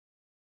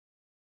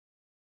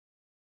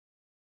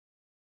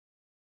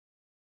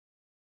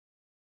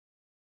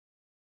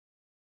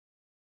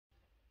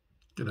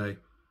G'day.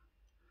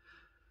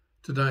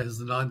 Today is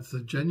the 9th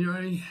of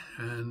January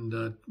and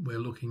we're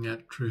looking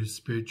at true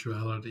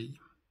spirituality.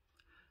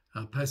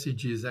 Our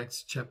passage is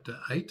Acts chapter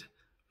 8,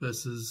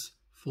 verses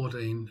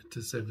 14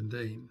 to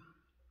 17.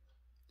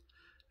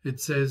 It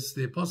says,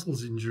 "The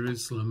apostles in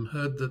Jerusalem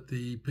heard that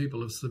the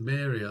people of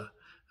Samaria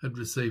had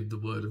received the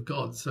word of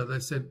God, so they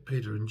sent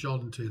Peter and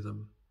John to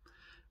them.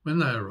 When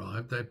they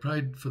arrived, they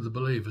prayed for the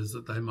believers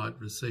that they might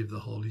receive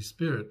the Holy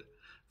Spirit,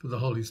 for the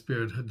Holy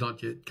Spirit had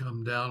not yet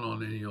come down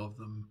on any of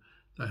them.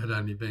 They had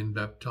only been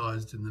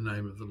baptized in the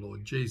name of the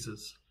Lord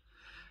Jesus.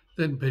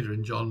 Then Peter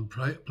and John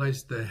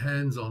placed their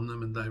hands on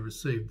them and they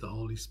received the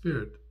Holy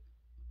Spirit."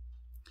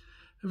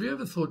 Have you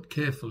ever thought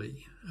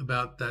carefully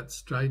about that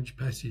strange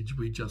passage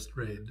we just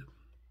read?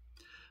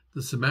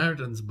 The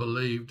Samaritans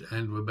believed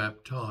and were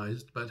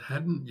baptized, but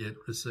hadn't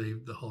yet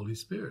received the Holy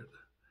Spirit.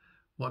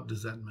 What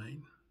does that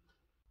mean?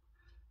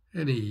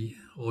 Any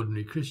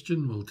ordinary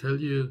Christian will tell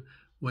you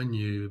when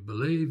you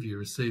believe, you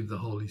receive the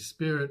Holy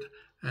Spirit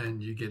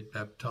and you get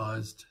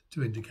baptized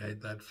to indicate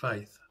that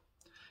faith.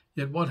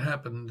 Yet what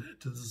happened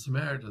to the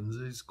Samaritans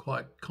is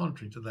quite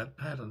contrary to that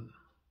pattern.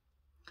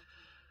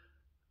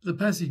 The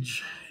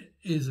passage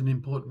is an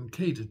important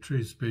key to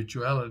true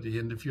spirituality,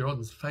 and if you're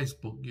on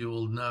Facebook, you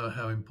will know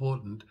how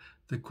important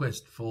the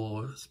quest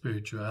for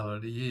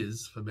spirituality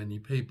is for many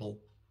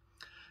people.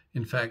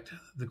 In fact,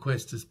 the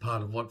quest is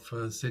part of what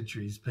for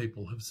centuries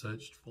people have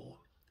searched for.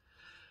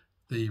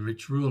 The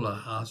rich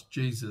ruler asked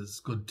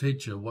Jesus, "Good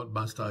teacher, what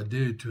must I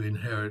do to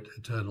inherit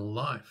eternal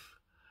life?"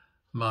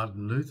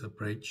 Martin Luther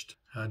preached,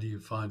 "How do you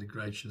find a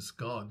gracious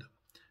God?"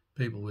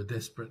 People were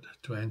desperate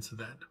to answer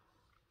that.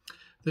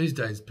 These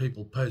days,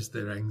 people post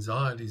their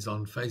anxieties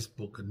on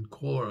Facebook and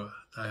Quora.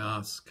 They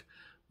ask,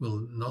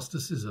 "Will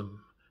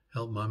Gnosticism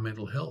help my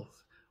mental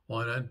health?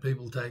 Why don't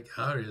people take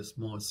Arius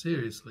more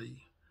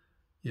seriously?"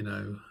 You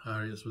know,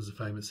 Arius was a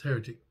famous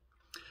heretic.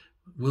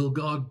 "Will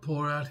God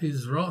pour out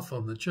his wrath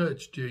on the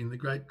church during the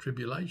Great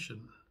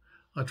Tribulation?"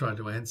 I try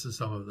to answer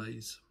some of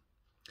these.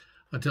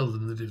 I tell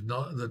them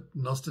that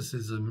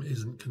Gnosticism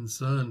isn't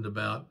concerned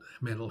about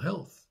mental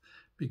health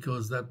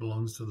because that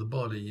belongs to the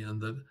body,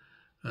 and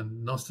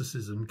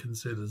Gnosticism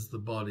considers the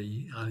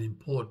body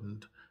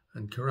unimportant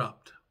and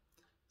corrupt,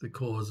 the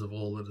cause of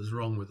all that is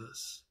wrong with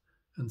us,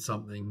 and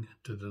something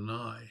to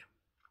deny.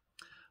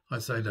 I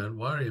say, don't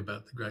worry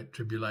about the Great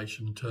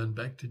Tribulation, turn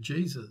back to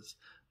Jesus.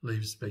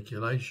 Leave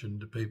speculation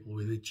to people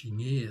with itching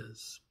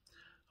ears.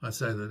 I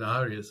say that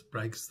Arius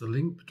breaks the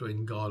link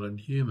between God and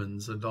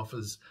humans and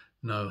offers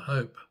no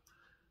hope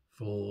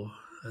for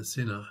a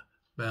sinner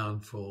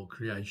bound for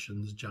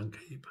creation's junk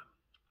heap.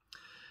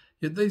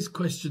 Yet these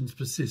questions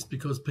persist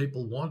because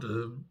people want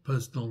a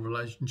personal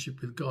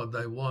relationship with God.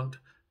 They want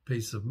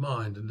peace of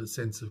mind and a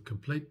sense of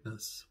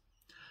completeness.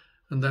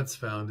 And that's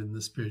found in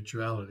the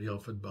spirituality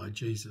offered by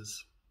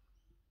Jesus.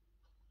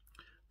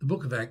 The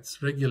book of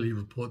Acts regularly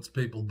reports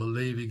people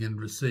believing and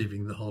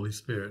receiving the Holy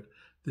Spirit.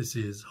 This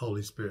is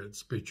Holy Spirit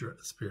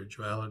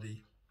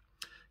spirituality.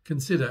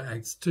 Consider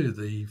Acts 2,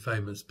 the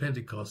famous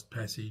Pentecost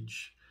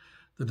passage.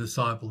 The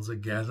disciples are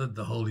gathered,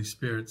 the Holy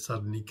Spirit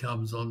suddenly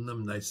comes on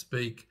them, they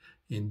speak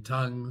in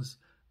tongues,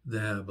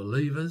 they're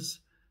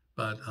believers,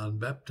 but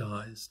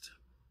unbaptized.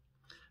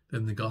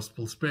 Then the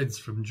gospel spreads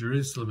from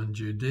Jerusalem and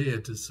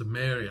Judea to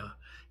Samaria.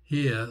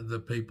 Here the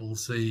people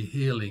see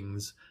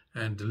healings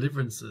and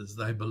deliverances.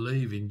 They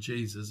believe in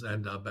Jesus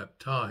and are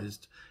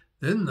baptized.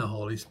 Then the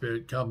Holy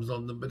Spirit comes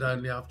on them, but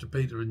only after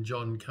Peter and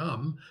John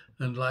come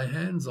and lay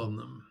hands on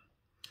them.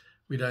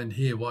 We don't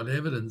hear what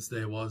evidence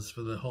there was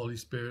for the Holy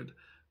Spirit,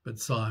 but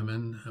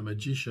Simon, a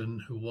magician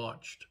who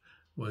watched,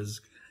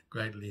 was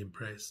greatly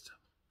impressed.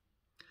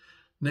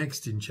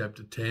 Next, in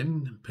chapter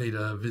 10,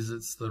 Peter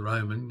visits the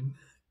Roman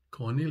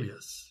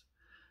Cornelius.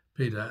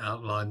 Peter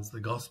outlines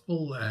the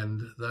gospel,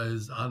 and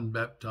those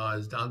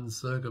unbaptized,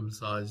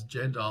 uncircumcised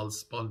Gentiles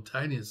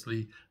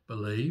spontaneously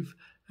believe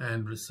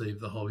and receive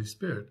the Holy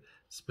Spirit,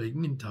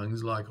 speaking in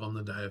tongues like on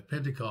the day of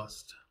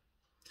Pentecost.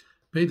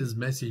 Peter's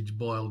message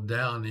boiled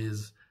down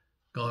is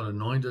God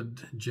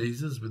anointed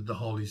Jesus with the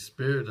Holy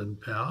Spirit and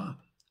power.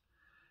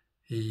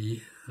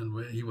 He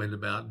went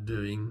about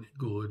doing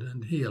good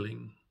and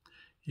healing.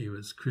 He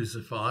was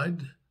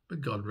crucified, but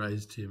God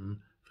raised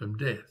him from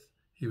death.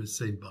 He was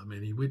seen by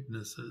many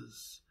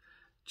witnesses.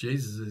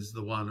 Jesus is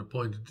the one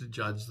appointed to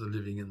judge the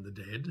living and the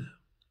dead.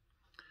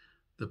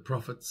 The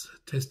prophets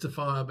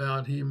testify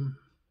about him.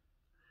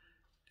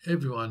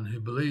 Everyone who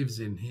believes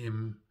in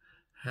him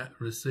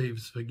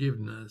receives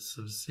forgiveness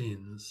of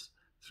sins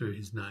through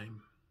his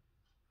name.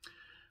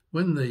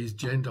 When these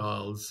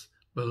Gentiles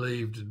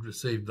believed and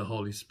received the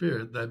Holy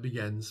Spirit, they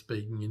began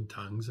speaking in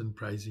tongues and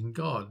praising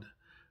God.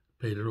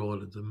 Peter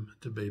ordered them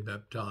to be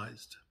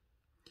baptized.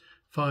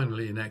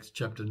 Finally, in Acts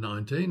chapter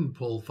 19,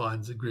 Paul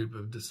finds a group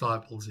of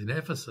disciples in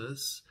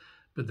Ephesus,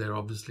 but they're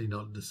obviously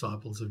not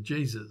disciples of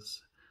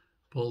Jesus.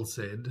 Paul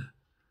said,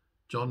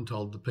 John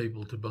told the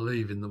people to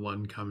believe in the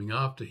one coming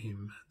after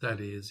him, that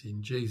is,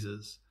 in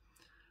Jesus.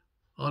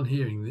 On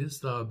hearing this,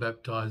 they were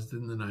baptized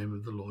in the name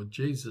of the Lord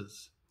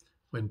Jesus.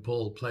 When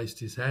Paul placed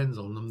his hands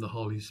on them, the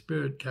Holy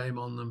Spirit came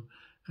on them,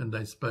 and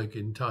they spoke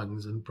in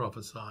tongues and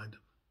prophesied.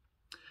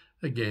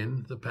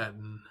 Again, the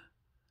pattern: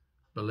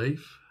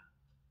 belief,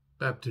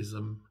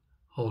 baptism,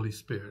 Holy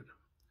Spirit.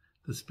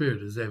 The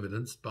Spirit is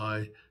evidenced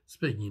by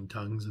speaking in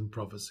tongues and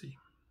prophecy.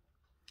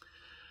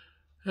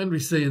 And we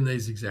see in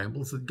these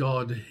examples that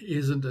God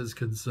isn't as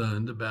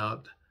concerned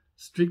about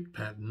strict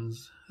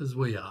patterns as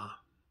we are.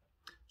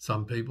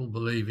 Some people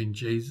believe in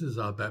Jesus,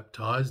 are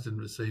baptized and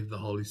receive the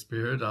Holy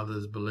Spirit.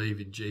 Others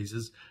believe in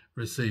Jesus,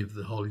 receive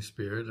the Holy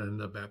Spirit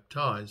and are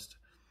baptized.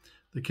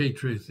 The key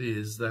truth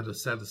is that a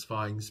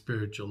satisfying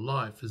spiritual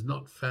life is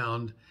not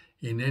found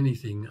in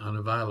anything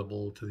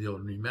unavailable to the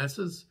ordinary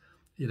masses.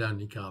 It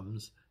only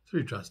comes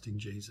through trusting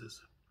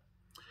Jesus.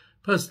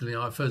 Personally,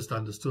 I first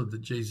understood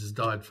that Jesus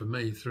died for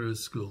me through a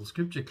school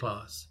scripture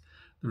class.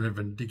 The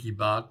Reverend Dickie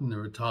Barton, a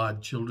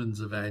retired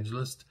children's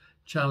evangelist,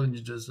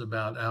 challenged us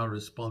about our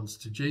response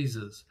to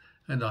Jesus,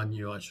 and I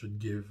knew I should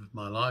give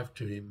my life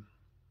to him.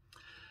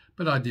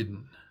 But I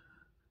didn't.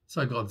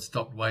 So God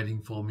stopped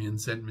waiting for me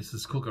and sent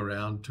Mrs. Cook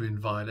around to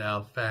invite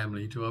our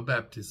family to a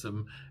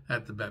baptism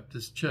at the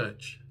Baptist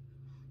church.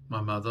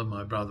 My mother,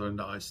 my brother, and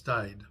I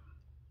stayed.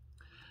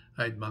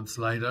 8 months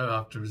later,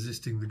 after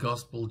resisting the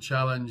gospel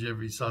challenge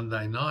every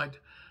Sunday night,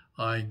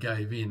 I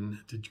gave in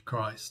to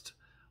Christ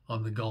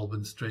on the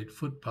Goulburn Street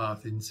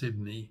footpath in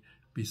Sydney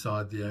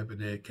beside the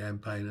open-air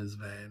campaigners'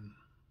 van.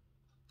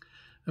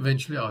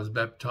 Eventually I was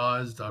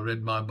baptised, I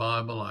read my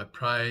Bible, I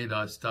prayed,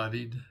 I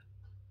studied,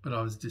 but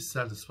I was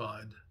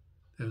dissatisfied.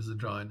 There was a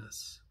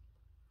dryness.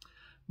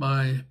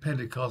 My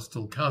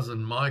Pentecostal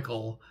cousin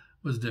Michael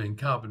was doing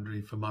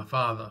carpentry for my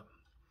father.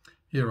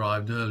 He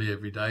arrived early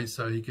every day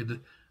so he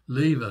could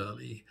leave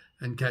early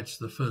and catch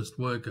the first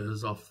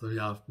workers off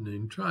the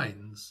afternoon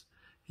trains.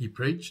 He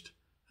preached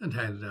and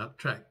handed out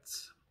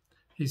tracts.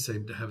 He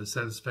seemed to have a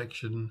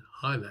satisfaction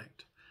I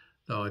lacked,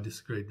 though I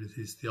disagreed with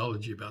his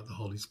theology about the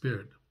Holy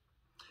Spirit.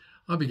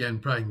 I began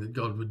praying that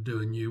God would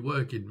do a new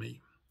work in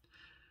me.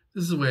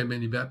 This is where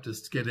many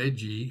Baptists get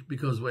edgy,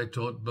 because we're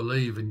taught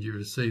believe and you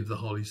receive the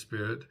Holy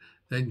Spirit,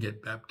 then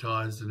get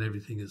baptized and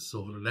everything is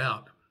sorted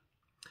out.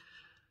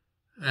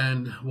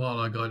 And while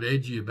I got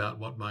edgy about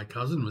what my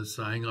cousin was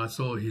saying, I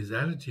saw his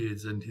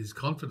attitudes and his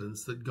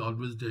confidence that God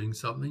was doing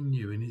something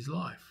new in his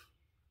life.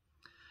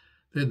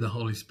 Then the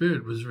Holy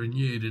Spirit was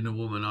renewed in a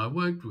woman I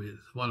worked with.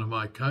 One of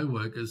my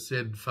co-workers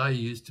said Faye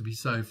used to be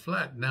so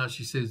flat, now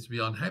she seems to be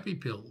on happy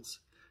pills.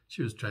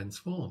 She was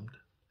transformed.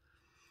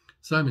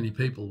 So many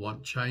people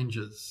want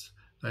changes.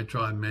 They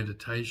try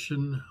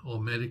meditation or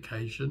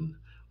medication,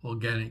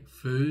 organic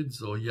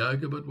foods or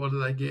yoga, but what do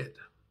they get?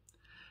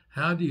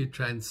 How do you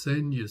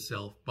transcend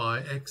yourself?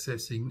 By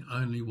accessing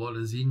only what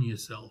is in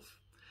yourself.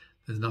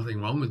 There's nothing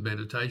wrong with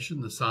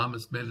meditation. The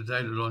psalmist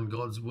meditated on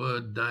God's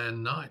word day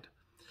and night.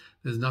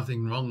 There's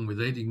nothing wrong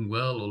with eating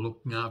well or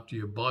looking after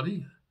your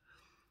body.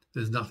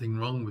 There's nothing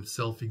wrong with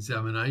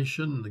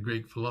self-examination. The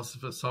Greek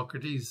philosopher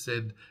Socrates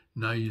said,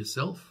 know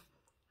yourself.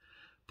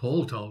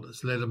 Paul told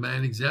us, let a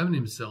man examine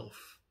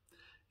himself.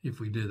 If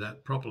we do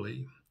that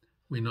properly,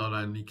 we not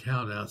only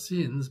count our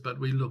sins, but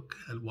we look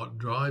at what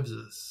drives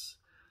us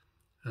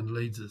and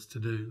leads us to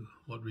do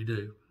what we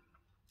do.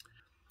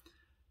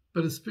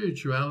 But a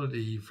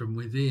spirituality from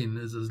within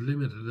is as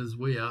limited as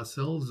we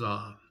ourselves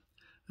are,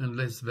 and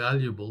less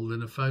valuable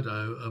than a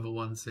photo of a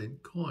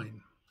 1-cent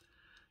coin.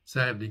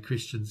 Sadly,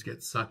 Christians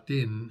get sucked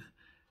in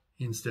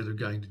instead of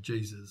going to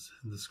Jesus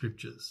and the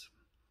scriptures.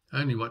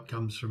 Only what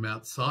comes from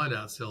outside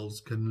ourselves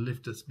can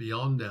lift us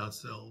beyond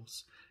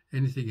ourselves.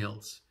 Anything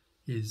else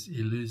is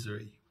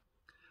illusory.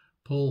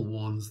 Paul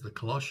warns the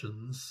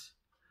Colossians,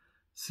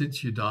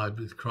 since you died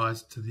with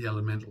Christ to the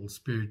elemental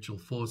spiritual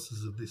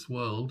forces of this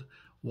world,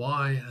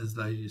 why, as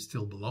though you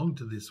still belong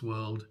to this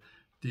world,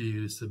 do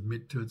you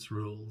submit to its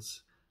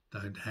rules?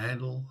 Don't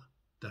handle,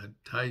 don't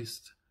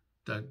taste,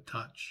 don't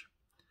touch.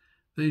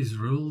 These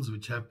rules,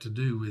 which have to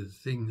do with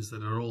things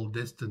that are all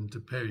destined to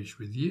perish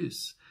with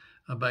use,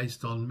 are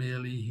based on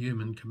merely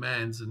human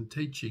commands and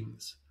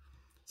teachings.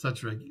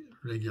 Such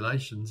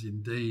regulations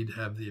indeed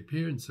have the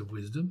appearance of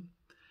wisdom,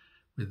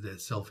 with their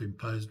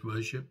self-imposed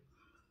worship,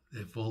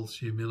 their false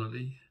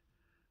humility,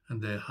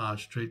 and their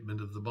harsh treatment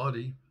of the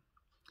body,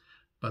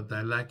 but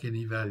they lack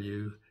any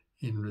value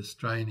in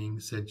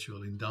restraining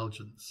sensual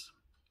indulgence.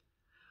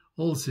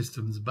 All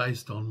systems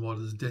based on what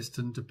is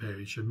destined to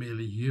perish are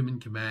merely human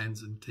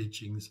commands and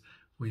teachings.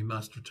 We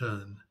must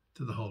return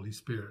to the Holy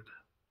Spirit.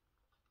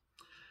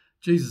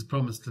 Jesus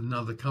promised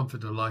another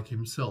comforter like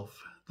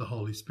himself, the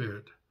Holy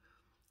Spirit.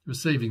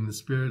 Receiving the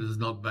Spirit is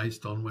not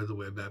based on whether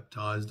we're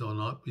baptized or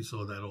not. We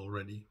saw that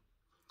already.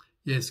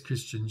 Yes,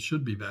 Christians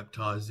should be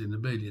baptized in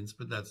obedience,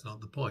 but that's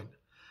not the point.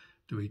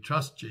 Do we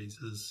trust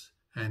Jesus,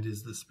 and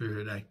is the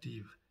Spirit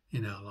active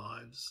in our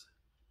lives?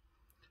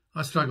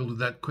 I struggled with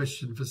that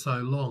question for so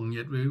long,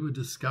 yet we were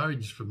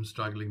discouraged from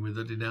struggling with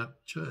it in our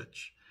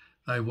church.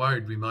 They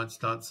worried we might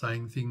start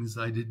saying things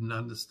they didn't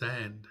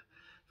understand.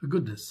 For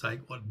goodness sake,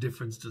 what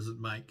difference does it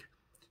make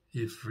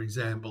if, for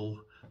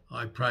example,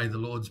 I pray the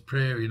Lord's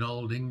Prayer in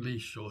Old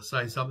English or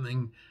say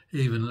something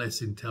even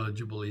less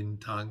intelligible in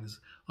tongues.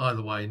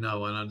 Either way, no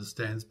one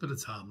understands, but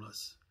it's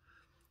harmless.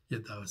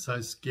 Yet they were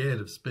so scared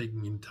of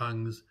speaking in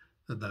tongues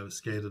that they were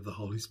scared of the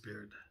Holy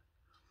Spirit.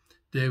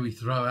 Dare we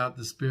throw out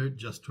the Spirit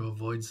just to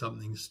avoid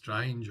something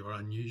strange or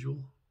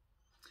unusual?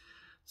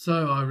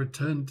 So I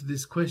return to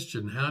this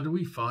question: how do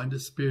we find a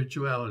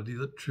spirituality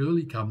that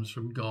truly comes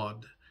from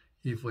God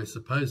if we're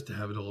supposed to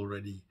have it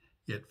already,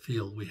 yet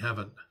feel we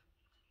haven't?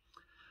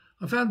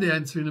 I found the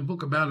answer in a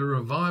book about a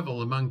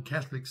revival among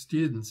Catholic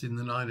students in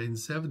the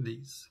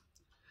 1970s.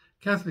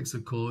 Catholics,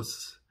 of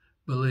course,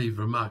 believe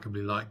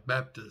remarkably like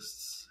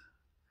Baptists.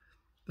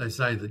 They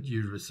say that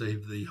you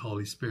receive the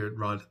Holy Spirit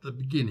right at the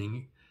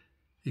beginning,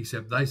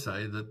 except they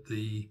say that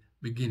the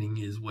beginning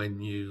is when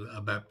you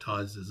are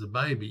baptized as a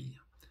baby,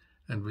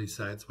 and we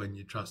say it's when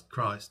you trust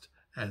Christ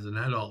as an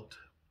adult.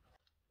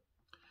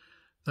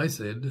 They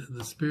said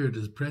the Spirit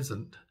is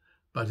present,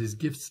 but his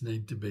gifts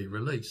need to be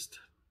released.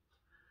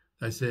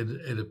 They said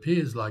it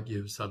appears like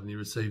you've suddenly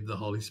received the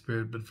Holy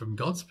Spirit, but from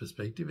God's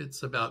perspective,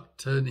 it's about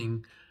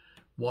turning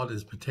what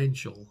is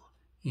potential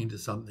into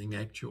something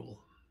actual.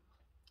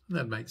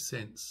 That makes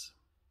sense.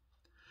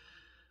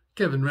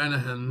 Kevin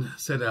Ranahan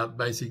set out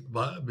basic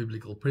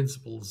biblical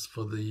principles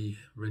for the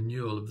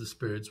renewal of the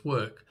Spirit's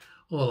work.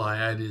 All I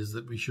add is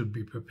that we should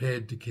be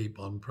prepared to keep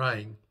on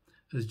praying.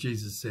 As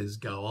Jesus says,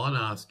 go on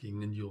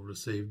asking and you'll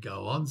receive,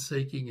 go on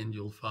seeking and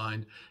you'll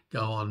find,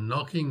 go on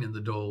knocking and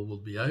the door will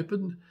be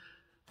opened.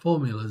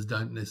 Formulas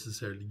don't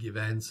necessarily give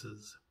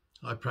answers.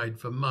 I prayed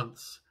for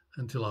months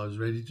until I was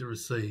ready to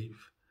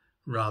receive,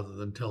 rather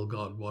than tell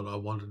God what I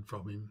wanted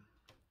from him.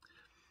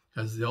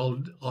 As the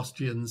old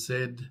Austrians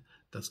said,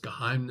 das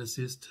Geheimnis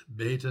ist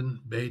beten,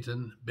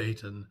 beten,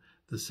 beten.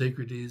 The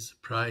secret is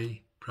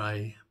pray,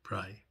 pray,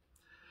 pray.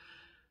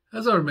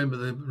 As I remember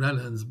the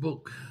Ranahan's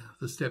book,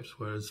 the steps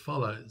were as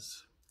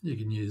follows. You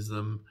can use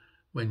them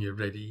when you're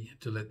ready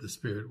to let the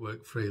Spirit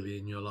work freely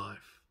in your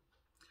life.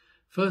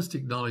 First,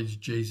 acknowledge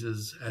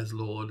Jesus as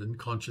Lord and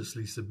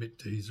consciously submit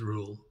to his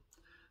rule.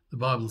 The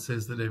Bible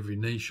says that every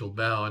knee shall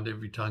bow and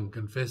every tongue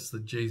confess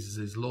that Jesus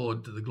is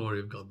Lord, to the glory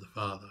of God the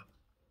Father.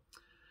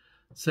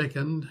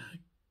 Second,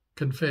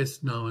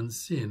 confess known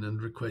sin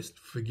and request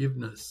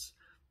forgiveness.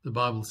 The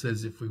Bible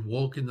says if we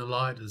walk in the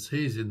light as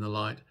he is in the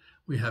light,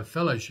 we have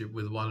fellowship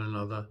with one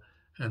another,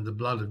 and the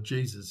blood of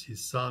Jesus,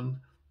 his Son,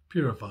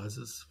 purifies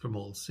us from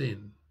all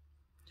sin.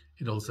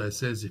 It also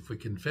says if we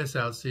confess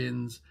our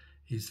sins,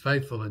 he's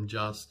faithful and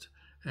just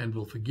and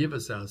will forgive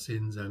us our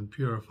sins and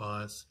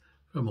purify us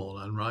from all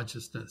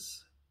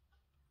unrighteousness.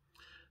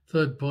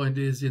 Third point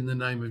is, in the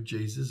name of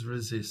Jesus,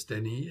 resist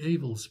any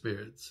evil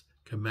spirits.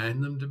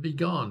 Command them to be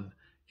gone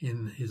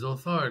in his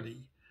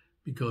authority,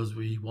 because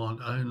we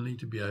want only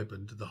to be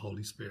open to the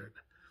Holy Spirit.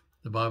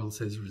 The Bible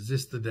says,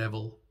 resist the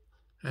devil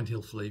and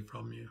he'll flee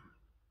from you.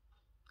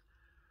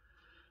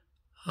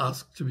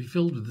 Ask to be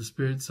filled with the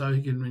Spirit so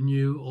he can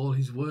renew all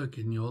his work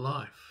in your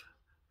life.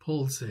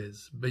 Paul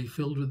says, be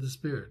filled with the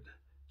Spirit.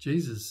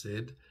 Jesus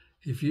said,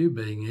 if you,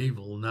 being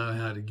evil, know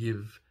how to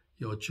give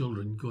your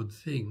children good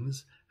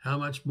things, how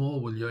much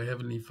more will your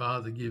Heavenly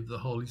Father give the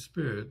Holy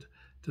Spirit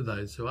to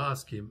those who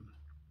ask him?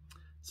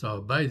 So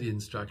obey the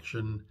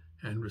instruction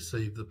and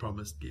receive the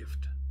promised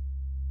gift.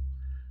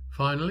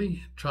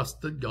 Finally,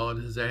 trust that God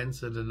has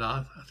answered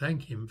and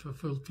thank him for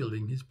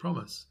fulfilling his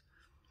promise.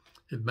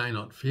 It may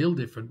not feel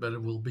different, but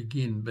it will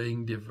begin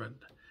being different,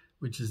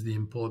 which is the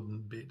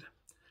important bit.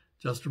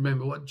 Just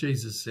remember what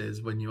Jesus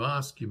says, when you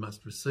ask, you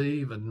must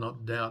receive and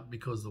not doubt,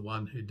 because the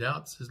one who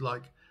doubts is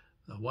like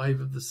a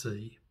wave of the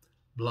sea,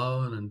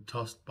 blown and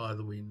tossed by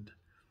the wind.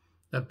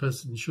 That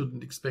person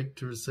shouldn't expect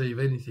to receive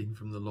anything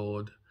from the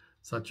Lord.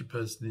 Such a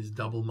person is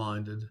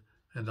double-minded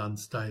and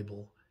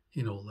unstable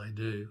in all they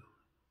do.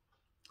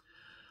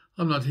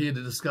 I'm not here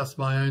to discuss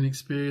my own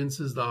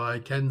experiences, though I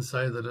can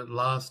say that at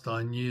last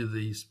I knew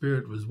the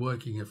Spirit was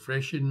working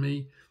afresh in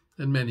me,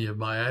 and many of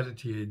my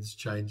attitudes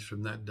changed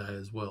from that day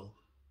as well.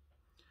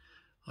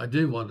 I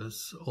do want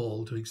us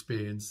all to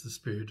experience the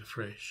Spirit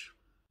afresh.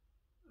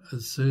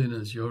 As soon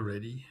as you're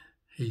ready,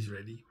 he's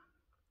ready.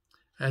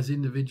 As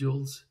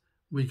individuals,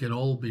 we can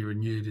all be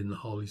renewed in the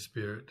Holy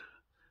Spirit.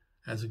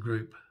 As a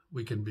group,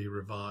 we can be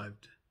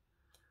revived.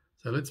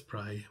 So let's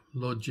pray.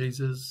 Lord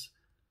Jesus,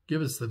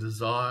 give us the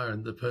desire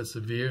and the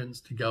perseverance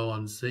to go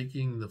on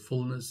seeking the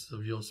fullness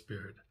of your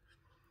Spirit.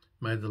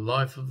 May the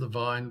life of the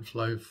vine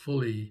flow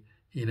fully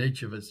in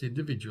each of us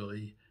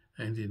individually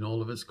and in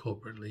all of us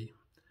corporately.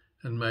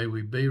 And may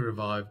we be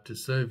revived to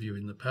serve you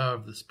in the power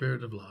of the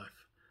Spirit of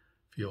life.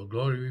 For your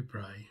glory we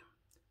pray.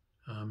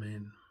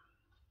 Amen.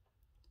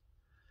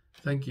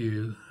 Thank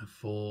you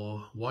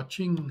for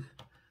watching.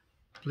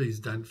 Please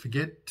don't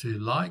forget to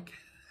like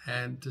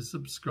and to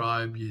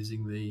subscribe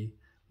using the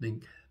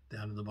link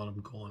down in the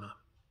bottom corner.